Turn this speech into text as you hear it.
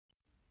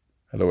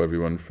Hello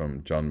everyone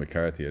from John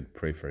McCarthy at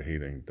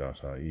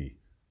prayforhealing.ie.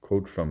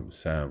 Quote from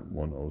Psalm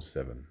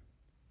 107.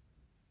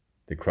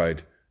 They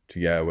cried to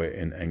Yahweh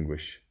in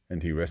anguish,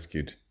 and he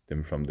rescued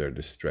them from their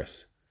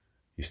distress.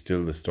 He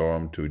stilled the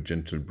storm to a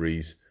gentle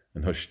breeze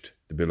and hushed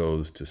the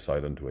billows to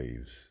silent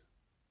waves.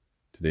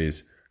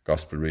 Today's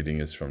gospel reading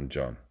is from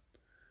John.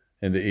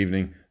 In the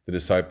evening, the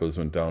disciples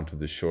went down to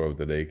the shore of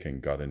the lake and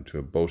got into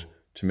a boat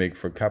to make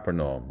for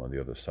Capernaum on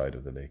the other side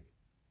of the lake.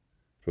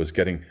 It was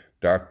getting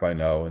dark by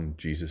now, and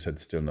Jesus had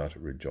still not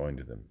rejoined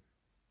them.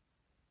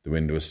 The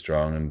wind was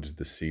strong, and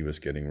the sea was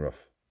getting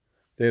rough.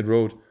 They had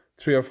rowed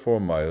 3 or 4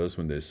 miles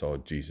when they saw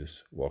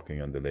Jesus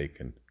walking on the lake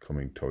and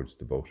coming towards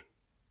the boat.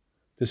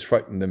 This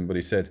frightened them, but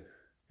he said,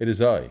 "It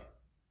is I.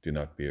 Do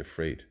not be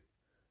afraid."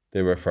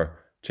 They were for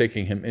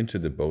taking him into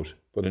the boat,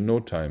 but in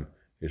no time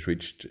it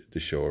reached the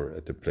shore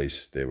at the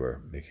place they were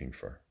making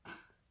for.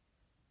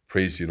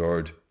 Praise you,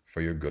 Lord,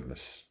 for your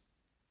goodness.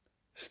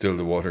 Still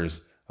the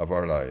waters of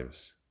our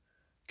lives.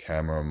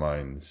 Calm our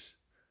minds.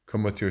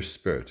 Come with your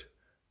Spirit.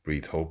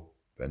 Breathe hope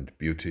and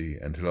beauty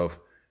and love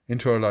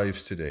into our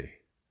lives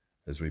today.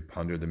 As we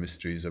ponder the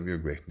mysteries of your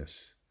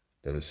greatness,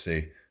 let us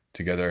say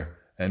together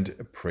and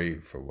pray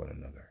for one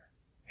another.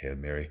 Hail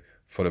Mary,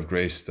 full of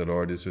grace, the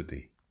Lord is with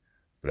thee.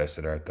 Blessed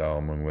art thou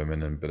among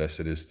women, and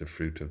blessed is the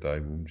fruit of thy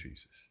womb,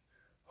 Jesus.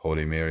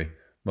 Holy Mary,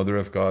 Mother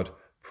of God,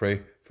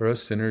 pray for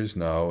us sinners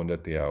now and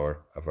at the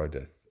hour of our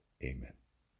death. Amen.